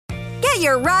Get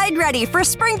your ride ready for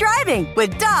spring driving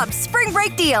with Dobbs Spring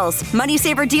Break Deals. Money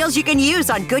saver deals you can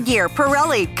use on Goodyear,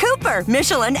 Pirelli, Cooper,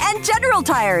 Michelin, and General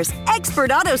Tires.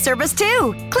 Expert auto service,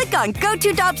 too. Click on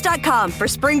GoToDobbs.com for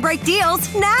spring break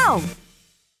deals now.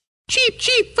 Cheap,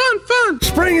 cheap, fun, fun.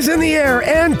 Spring is in the air,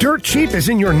 and Dirt Cheap is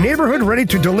in your neighborhood ready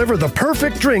to deliver the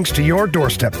perfect drinks to your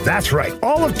doorstep. That's right.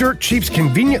 All of Dirt Cheap's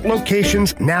convenient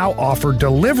locations now offer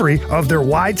delivery of their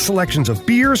wide selections of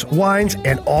beers, wines,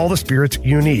 and all the spirits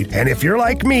you need. And if you're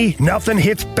like me, nothing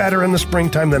hits better in the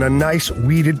springtime than a nice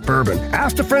weeded bourbon.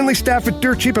 Ask the friendly staff at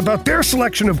Dirt Cheap about their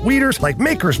selection of weeders like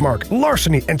Maker's Mark,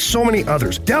 Larceny, and so many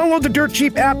others. Download the Dirt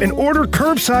Cheap app and order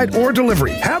curbside or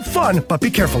delivery. Have fun, but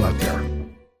be careful out there.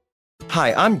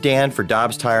 Hi, I'm Dan for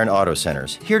Dobbs Tire and Auto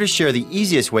Centers, here to share the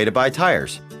easiest way to buy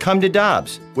tires. Come to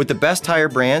Dobbs. With the best tire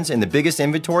brands and the biggest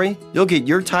inventory, you'll get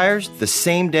your tires the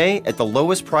same day at the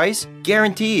lowest price,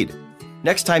 guaranteed.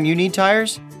 Next time you need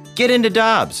tires, get into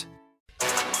Dobbs.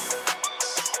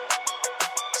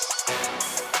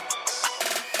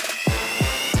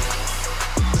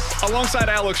 Alongside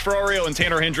Alex Ferrario and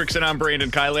Tanner Hendrickson, I'm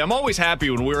Brandon Kiley. I'm always happy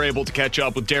when we're able to catch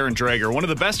up with Darren Dreger, one of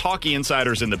the best hockey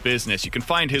insiders in the business. You can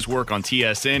find his work on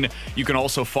TSN. You can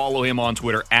also follow him on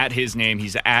Twitter at his name.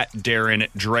 He's at Darren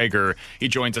Dreger. He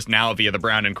joins us now via the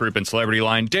Brown and Crouppen Celebrity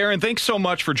Line. Darren, thanks so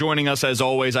much for joining us as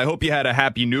always. I hope you had a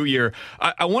happy new year.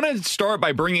 I want to start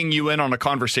by bringing you in on a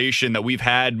conversation that we've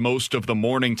had most of the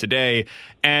morning today,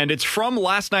 and it's from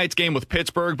last night's game with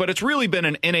Pittsburgh, but it's really been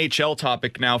an NHL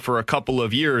topic now for a couple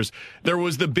of years. There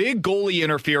was the big goalie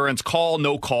interference call,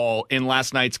 no call in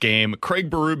last night's game. Craig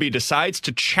Berube decides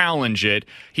to challenge it.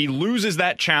 He loses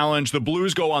that challenge. The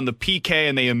Blues go on the PK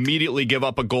and they immediately give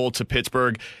up a goal to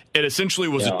Pittsburgh. It essentially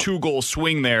was a 2-goal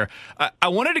swing there. I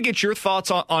wanted to get your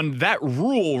thoughts on that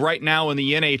rule right now in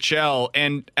the NHL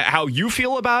and how you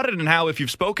feel about it, and how, if you've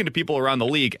spoken to people around the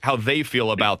league, how they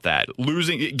feel about that,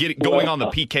 going on the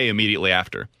PK immediately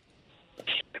after.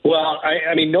 Well,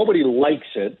 I mean, nobody likes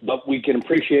it, but we can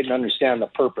appreciate and understand the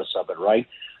purpose of it, right?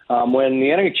 When the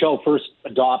NHL first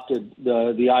adopted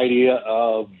the idea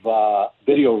of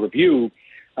video review,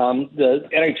 the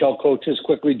NHL coaches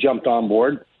quickly jumped on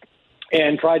board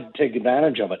and tried to take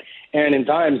advantage of it. And in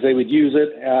times, they would use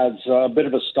it as a bit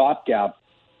of a stopgap,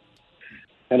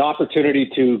 an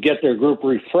opportunity to get their group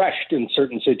refreshed in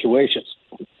certain situations.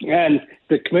 And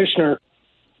the commissioner...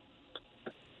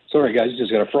 Sorry, guys, just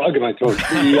got a frog in my throat.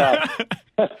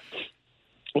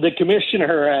 The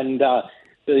commissioner and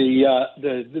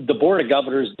the board of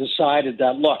governors decided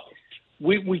that, look,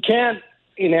 we can't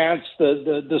enhance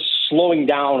the slowing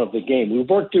down of the game. We've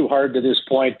worked too hard to this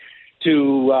point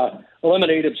to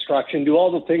eliminate obstruction, do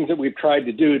all the things that we've tried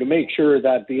to do to make sure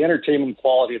that the entertainment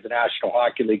quality of the National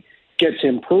Hockey League gets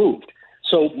improved.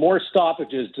 So more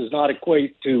stoppages does not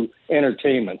equate to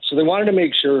entertainment. So they wanted to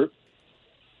make sure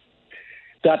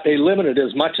that they limited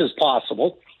as much as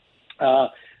possible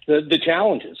the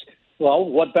challenges. Well,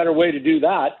 what better way to do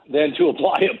that than to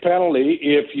apply a penalty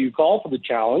if you call for the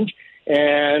challenge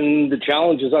and the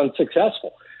challenge is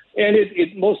unsuccessful? And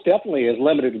it most definitely has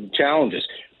limited the challenges.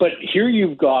 But here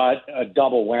you've got a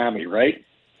double whammy, right?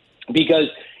 Because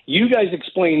you guys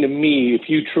explain to me if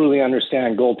you truly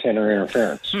understand goaltender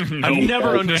interference. I've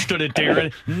never understood it,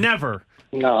 Darren. Never.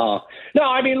 No,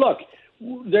 I mean, look,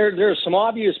 There's some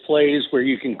obvious plays where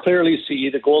you can clearly see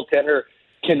the goaltender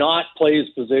cannot play his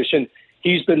position.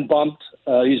 He's been bumped.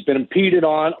 He's been impeded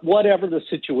on, whatever the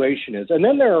situation is. And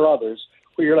then there are others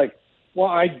where you're like, well,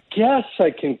 I guess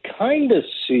I can kind of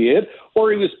see it.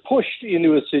 Or he was pushed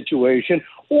into a situation.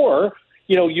 Or,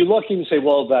 you look and say,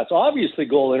 well, that's obviously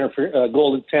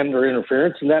goaltender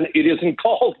interference, and then it isn't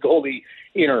called goalie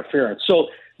interference. So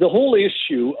the whole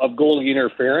issue of goalie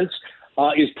interference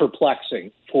is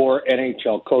perplexing for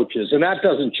NHL coaches, and that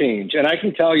doesn't change. And I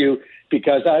can tell you,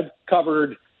 because I've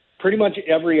covered pretty much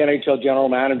every NHL general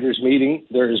manager's meeting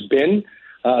there has been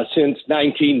since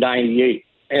 1998,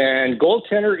 and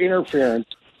goaltender interference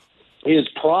is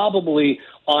probably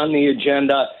on the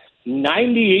agenda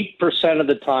 98% of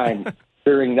the time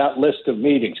during that list of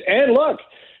meetings. And look,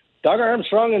 Doug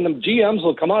Armstrong and the GMs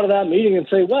will come out of that meeting and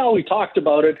say, well, we talked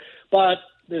about it, but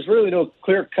there's really no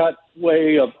clear-cut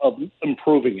way of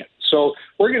improving it. So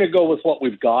we're going to go with what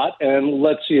we've got, and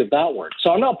let's see if that works.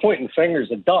 So I'm not pointing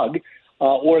fingers at Doug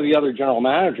or the other general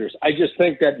managers. I just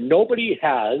think that nobody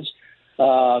has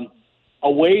a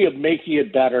way of making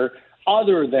it better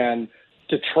other than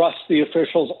to trust the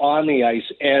officials on the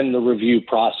ice and the review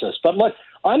process. But look,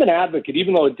 I'm an advocate,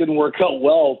 even though it didn't work out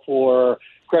well for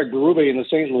Craig Berube and the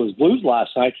St. Louis Blues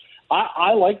last night.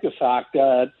 I like the fact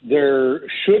that there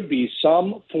should be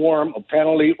some form of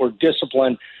penalty or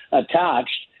discipline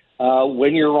attached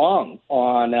when you're wrong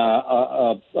on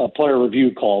a player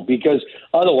review call, because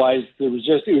otherwise it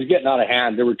was getting out of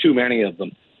hand. There were too many of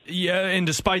them. Yeah, and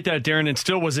despite that, Darren, it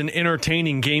still was an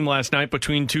entertaining game last night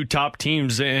between two top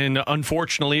teams, and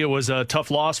unfortunately it was a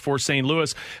tough loss for St.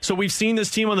 Louis. So we've seen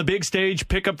this team on the big stage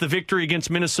pick up the victory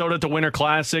against Minnesota at the Winter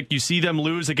Classic. You see them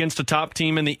lose against a top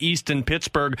team in the East in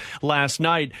Pittsburgh last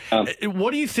night.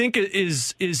 What do you think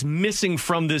is missing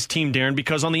from this team, Darren?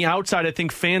 Because on the outside, I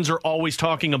think fans are always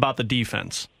talking about the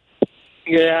defense.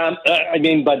 Yeah,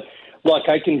 but look,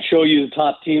 I can show you the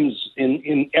top teams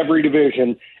in every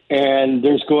division, and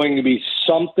there's going to be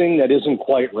something that isn't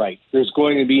quite right. There's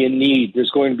going to be a need. There's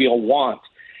going to be a want.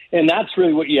 And that's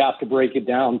really what you have to break it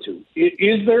down to.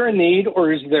 Is there a need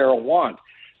or is there a want?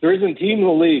 There isn't a team in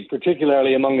the league,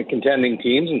 particularly among the contending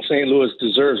teams, and St. Louis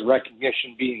deserves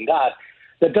recognition being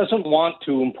that doesn't want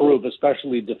to improve,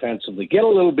 especially defensively. Get a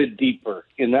little bit deeper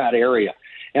in that area.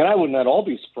 And I would not all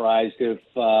be surprised if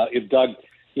Doug,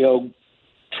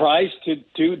 tries to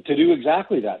do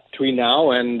exactly that between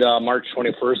now and March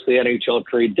 21st, the NHL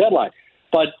trade deadline.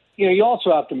 But, you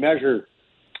also have to measure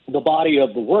the body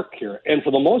of the work here. And for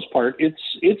the most part,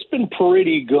 it's been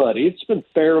pretty good. It's been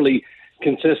fairly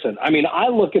consistent. I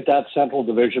look at that Central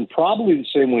Division probably the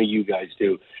same way you guys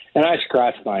do, and I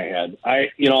scratch my head. I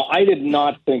did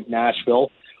not think Nashville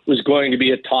was going to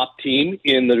be a top team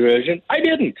in the division. I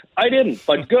didn't,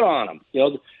 but good on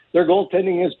them. Their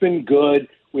goaltending has been good.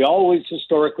 We always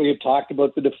historically have talked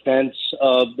about the defense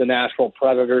of the Nashville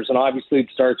Predators, and obviously it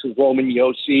starts with Roman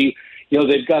Josi.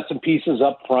 They've got some pieces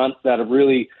up front that have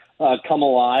really come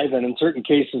alive, and in certain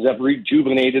cases have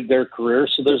rejuvenated their career.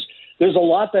 So there's a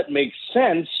lot that makes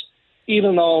sense,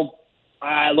 even though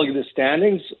I look at the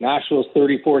standings. Nashville's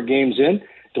 34 games in.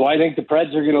 Do I think the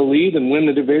Preds are going to lead and win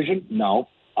the division? No,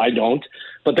 I don't.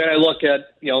 But then I look at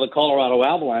the Colorado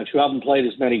Avalanche, who haven't played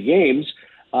as many games.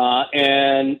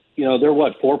 And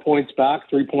they're 4 points back,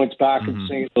 3 points back in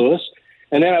St. Louis.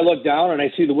 And then I look down and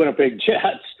I see the Winnipeg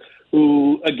Jets,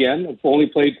 who, again, have only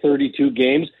played 32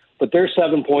 games, but they're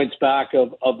 7 points back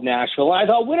of Nashville. I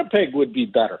thought Winnipeg would be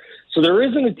better. So there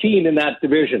isn't a team in that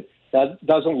division that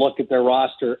doesn't look at their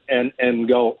roster and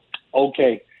go,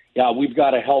 okay, yeah, we've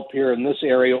got to help here in this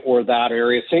area or that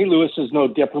area. St. Louis is no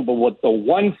different, but what the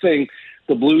one thing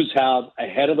the Blues have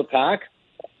ahead of the pack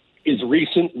is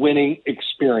recent winning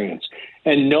experience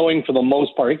and knowing for the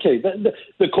most part, okay,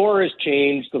 the core has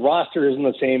changed. The roster isn't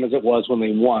the same as it was when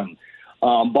they won.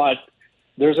 But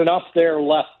there's enough there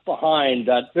left behind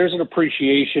that there's an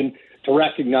appreciation to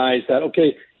recognize that,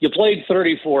 okay, you played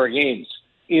 34 games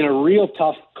in a real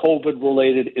tough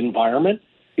COVID-related environment.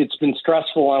 It's been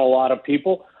stressful on a lot of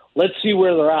people. Let's see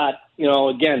where they're at,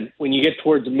 again, when you get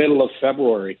towards the middle of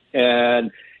February. And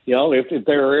if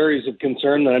there are areas of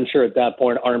concern, then I'm sure at that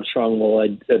point Armstrong will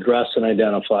address and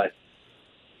identify.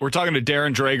 We're talking to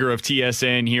Darren Dreger of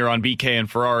TSN here on BK and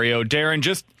Ferrario. Darren,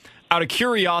 just out of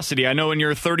curiosity, I know in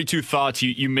your 32 thoughts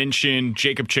you mentioned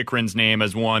Jakob Chychrun's name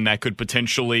as one that could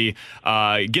potentially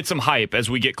get some hype as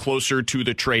we get closer to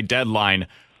the trade deadline.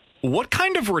 What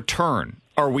kind of return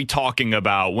are we talking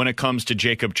about when it comes to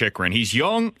Jakob Chychrun? He's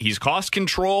young, he's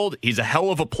cost-controlled, he's a hell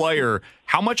of a player.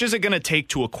 How much is it going to take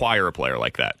to acquire a player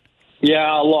like that?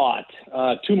 Yeah, a lot.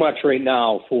 Too much right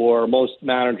now for most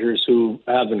managers who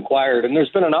have inquired. And there's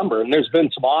been a number, and there's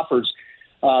been some offers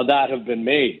that have been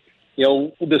made.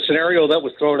 The scenario that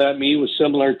was thrown at me was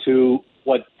similar to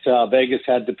what Vegas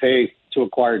had to pay to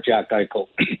acquire Jack Eichel.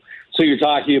 So you're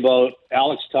talking about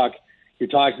Alex Tuch. You're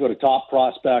talking about a top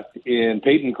prospect in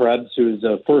Peyton Krebs, who's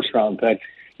a first-round pick.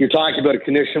 You're talking about a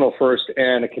conditional first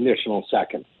and a conditional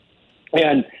second.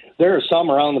 And there are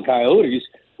some around the Coyotes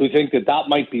who think that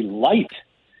might be light,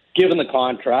 given the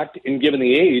contract and given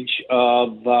the age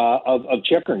of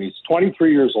Chychrun. He's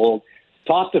 23 years old,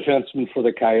 top defenseman for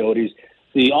the Coyotes.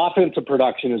 The offensive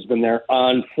production has been there.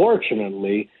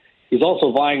 Unfortunately, he's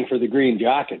also vying for the green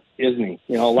jacket, isn't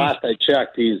he? Last I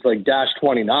checked, he's like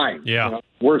 -29. Yeah.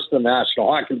 Worse than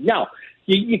National Hockey. Now,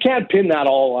 you can't pin that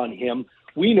all on him.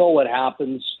 We know what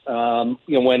happens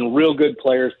when real good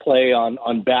players play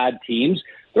on bad teams.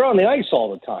 They're on the ice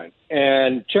all the time.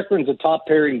 And Chychrun's a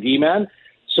top-pairing D-man,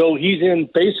 so he's in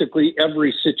basically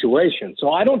every situation.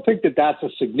 So I don't think that that's a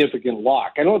significant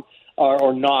lock.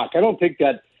 Or knock. I don't think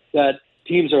that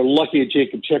teams are looking at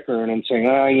Jakob Chychrun and saying,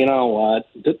 you know what,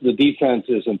 the defense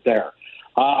isn't there.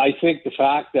 I think the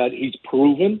fact that he's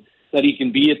proven that he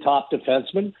can be a top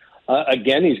defenseman,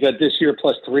 again, he's got this year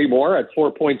plus 3 more at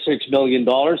 $4.6 million.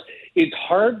 It's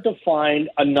hard to find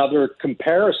another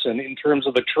comparison in terms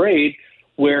of a trade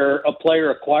where a player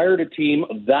acquired a team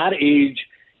of that age,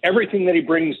 everything that he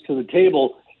brings to the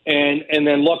table, and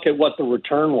then look at what the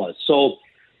return was. So,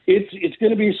 it's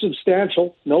going to be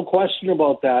substantial, no question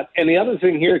about that. And the other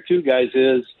thing here, too, guys,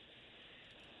 is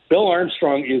Bill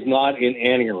Armstrong is not in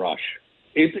any rush.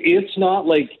 It's not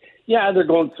like, yeah, they're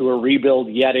going through a rebuild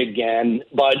yet again,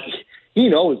 but he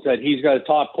knows that he's got a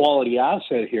top-quality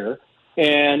asset here.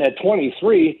 And at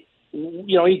 23,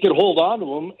 he could hold on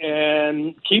to him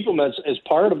and keep him as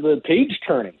part of the page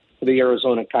turning for the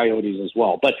Arizona Coyotes as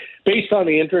well. But based on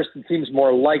the interest, it seems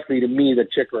more likely to me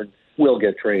that Chychrun will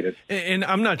get traded. And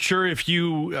I'm not sure if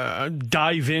you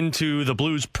dive into the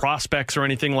Blues prospects or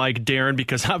anything like Darren,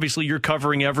 because obviously you're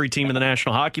covering every team in the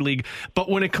National Hockey League. But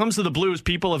when it comes to the Blues,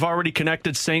 people have already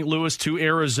connected St. Louis to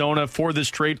Arizona for this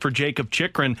trade for Jacob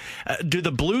Chychrun. Do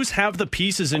the Blues have the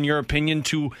pieces, in your opinion,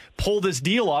 to pull this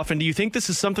deal off? And do you think this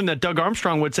is something that Doug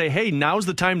Armstrong would say, hey, now's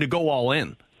the time to go all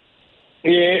in?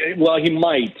 Yeah, well, he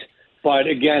might. But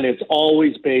again, it's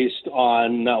always based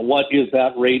on what is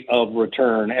that rate of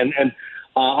return. And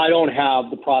I don't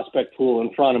have the prospect pool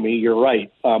in front of me. You're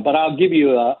right. But I'll give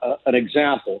you an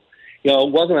example.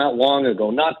 It wasn't that long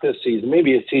ago, not this season,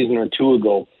 maybe a season or two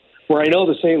ago, where I know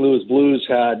the St. Louis Blues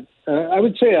had, I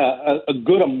would say, a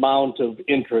good amount of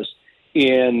interest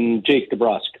in Jake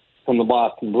DeBrusk from the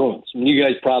Boston Bruins. And you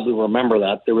guys probably remember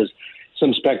that. There was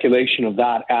some speculation of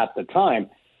that at the time.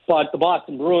 But the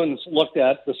Boston Bruins looked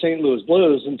at the St. Louis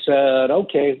Blues and said,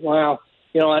 okay, well,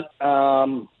 you know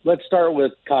what, let's start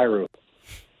with Kyrou.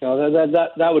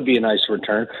 That would be a nice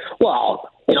return. Well,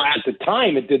 at the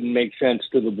time it didn't make sense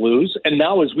to the Blues. And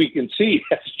now, as we can see,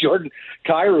 as Jordan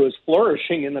Kyrou is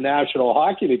flourishing in the National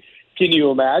Hockey League, can you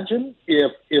imagine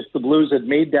if the Blues had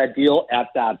made that deal at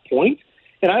that point?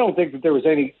 And I don't think that there was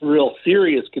any real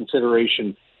serious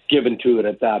consideration given to it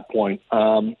at that point.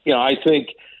 I think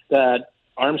that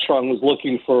Armstrong was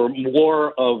looking for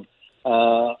more of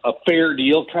a fair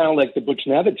deal, kind of like the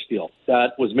Buchnevich deal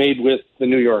that was made with the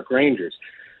New York Rangers.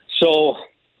 So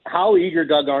how eager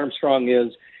Doug Armstrong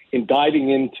is in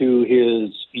diving into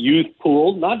his youth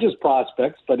pool, not just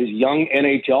prospects, but his young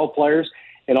NHL players,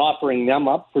 and offering them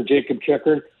up for Jacob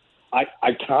Chychrun, I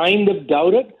kind of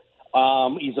doubt it.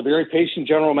 He's a very patient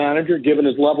general manager, given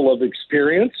his level of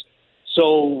experience.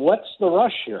 So what's the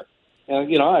rush here?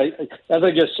 As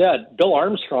I just said, Bill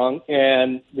Armstrong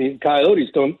and the Coyotes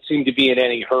don't seem to be in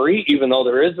any hurry, even though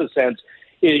there is a sense,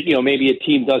 maybe a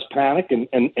team does panic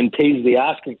and pays the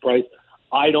asking price.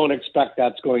 I don't expect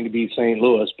that's going to be St.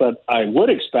 Louis, but I would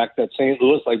expect that St.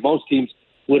 Louis, like most teams,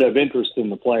 would have interest in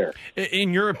the player.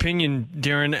 In your opinion,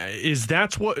 Darren, is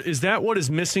that what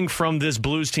is missing from this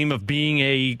Blues team of being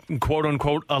a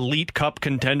quote-unquote elite cup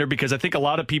contender? Because I think a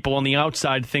lot of people on the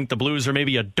outside think the Blues are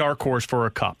maybe a dark horse for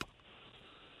a cup.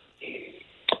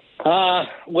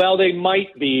 Well, they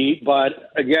might be,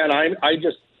 but again, I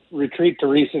just retreat to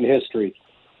recent history.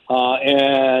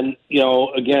 And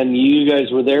again, you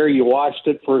guys were there, you watched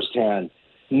it firsthand.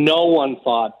 No one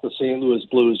thought the St. Louis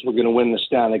Blues were going to win the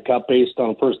Stanley Cup based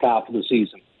on the first half of the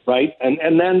season, right?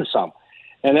 And then some.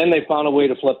 And then they found a way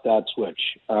to flip that switch.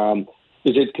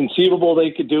 Is it conceivable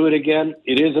they could do it again?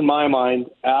 It is in my mind.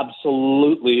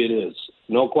 Absolutely it is.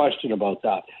 No question about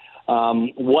that.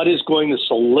 What is going to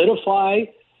solidify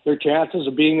their chances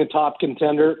of being a top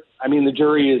contender? I mean, the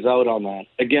jury is out on that.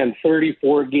 Again,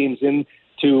 34 games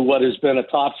into what has been a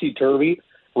topsy-turvy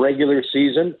regular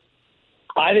season.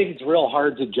 I think it's real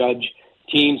hard to judge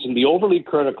teams and be overly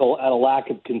critical at a lack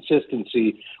of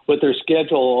consistency with their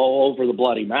schedule all over the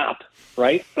bloody map,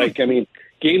 right?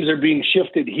 Games are being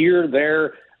shifted here,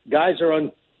 there. Guys are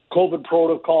on COVID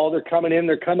protocol. They're coming in.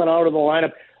 They're coming out of the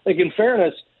lineup. In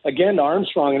fairness, again, to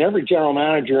Armstrong and every general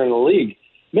manager in the league,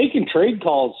 making trade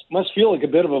calls must feel like a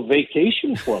bit of a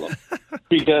vacation for them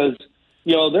because,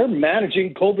 they're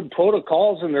managing COVID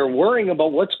protocols and they're worrying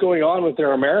about what's going on with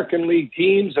their American League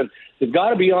teams. And they've got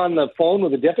to be on the phone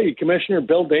with the Deputy Commissioner,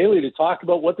 Bill Daly, to talk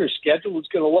about what their schedule is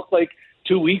going to look like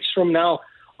 2 weeks from now.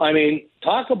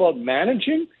 Talk about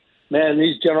managing. Man,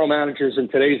 these general managers in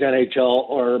today's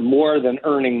NHL are more than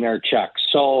earning their checks.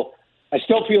 So I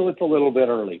still feel it's a little bit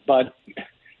early, but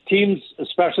teams,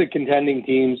 especially contending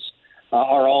teams,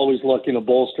 are always looking to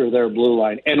bolster their blue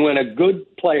line. And when a good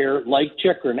player like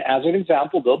Chychrun, as an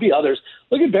example, there'll be others.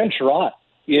 Look at Ben Sherratt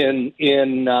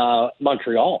in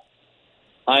Montreal.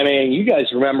 You guys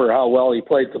remember how well he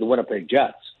played for the Winnipeg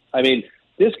Jets.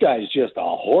 This guy's just a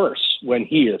horse when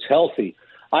he is healthy.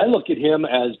 I look at him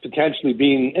as potentially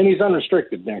being, and he's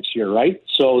unrestricted next year, right?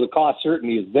 So the cost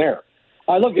certainty is there.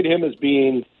 I look at him as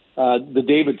being the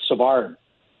David Savard.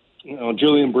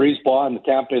 Julian Brisebois and the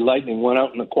Tampa Bay Lightning went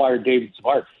out and acquired David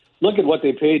Savard. Look at what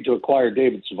they paid to acquire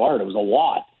David Savard. It was a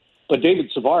lot. But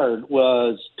David Savard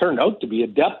turned out to be a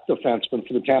depth defenseman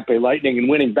for the Tampa Bay Lightning and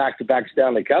winning back-to-back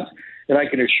Stanley Cups. And I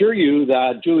can assure you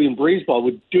that Julian Breezeball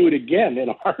would do it again in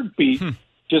a heartbeat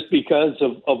just because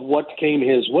of what came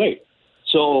his way.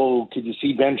 So could you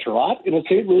see Ben Sherratt in a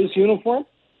St. Louis uniform?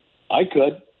 I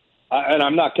could. And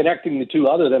I'm not connecting the two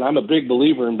other than I'm a big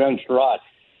believer in Ben Sherratt.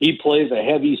 He plays a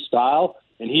heavy style,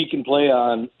 and he can play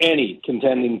on any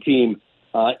contending team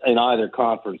in either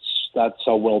conference. That's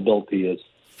how well-built he is.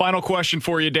 Final question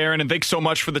for you, Darren, and thanks so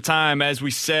much for the time. As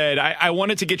we said, I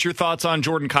wanted to get your thoughts on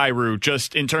Jordan Kyrou,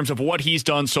 just in terms of what he's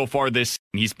done so far this season.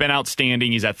 He's been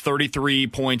outstanding. He's at 33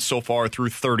 points so far through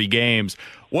 30 games.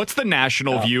 What's the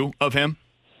national view of him?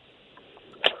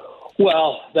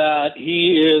 Well, that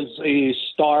he is a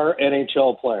star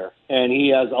NHL player, and he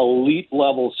has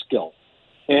elite-level skill.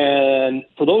 And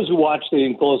for those who watch the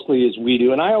game closely as we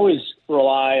do, and I always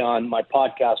rely on my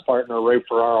podcast partner, Ray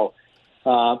Ferraro,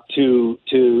 to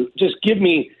just give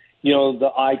me,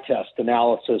 the eye test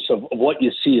analysis of what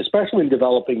you see, especially in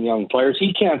developing young players.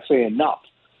 He can't say enough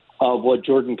of what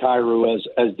Jordan Kyrou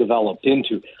has developed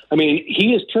into. I mean,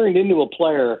 he has turned into a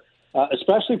player,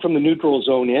 especially from the neutral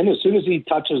zone in. As soon as he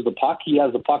touches the puck, he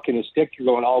has the puck in his stick. You're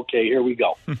going, okay, here we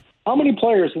go. How many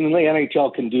players in the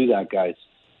NHL can do that, guys?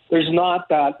 There's not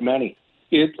that many.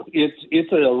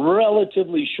 It's a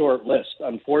relatively short list,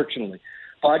 unfortunately.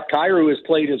 But Kyrou has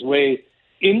played his way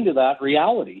into that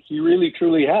reality. He really,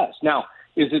 truly has. Now,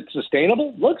 is it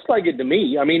sustainable? Looks like it to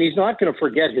me. I mean, he's not going to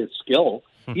forget his skill.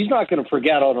 He's not going to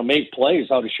forget how to make plays,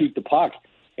 how to shoot the puck,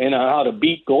 and how to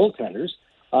beat goaltenders.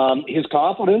 His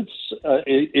confidence,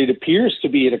 it appears to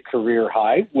be at a career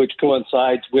high, which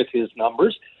coincides with his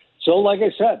numbers. So, like I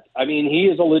said, I mean, he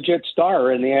is a legit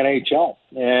star in the NHL.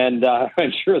 And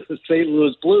I'm sure the St.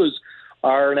 Louis Blues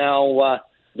are now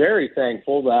very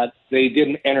thankful that they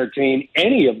didn't entertain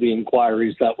any of the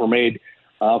inquiries that were made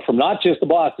from not just the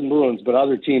Boston Bruins, but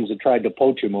other teams that tried to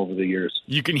poach him over the years.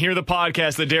 You can hear the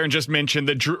podcast that Darren just mentioned,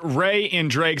 the Ray and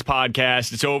Dregs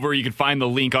podcast. It's over. You can find the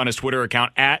link on his Twitter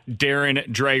account, at Darren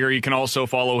Dreger. You can also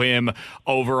follow him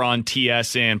over on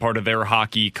TSN, part of their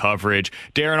hockey coverage.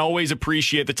 Darren, always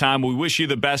appreciate the time. We wish you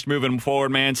the best moving forward,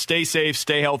 man. Stay safe,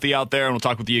 stay healthy out there, and we'll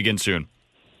talk with you again soon.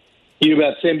 You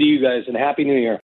bet. Same to you guys, and Happy New Year.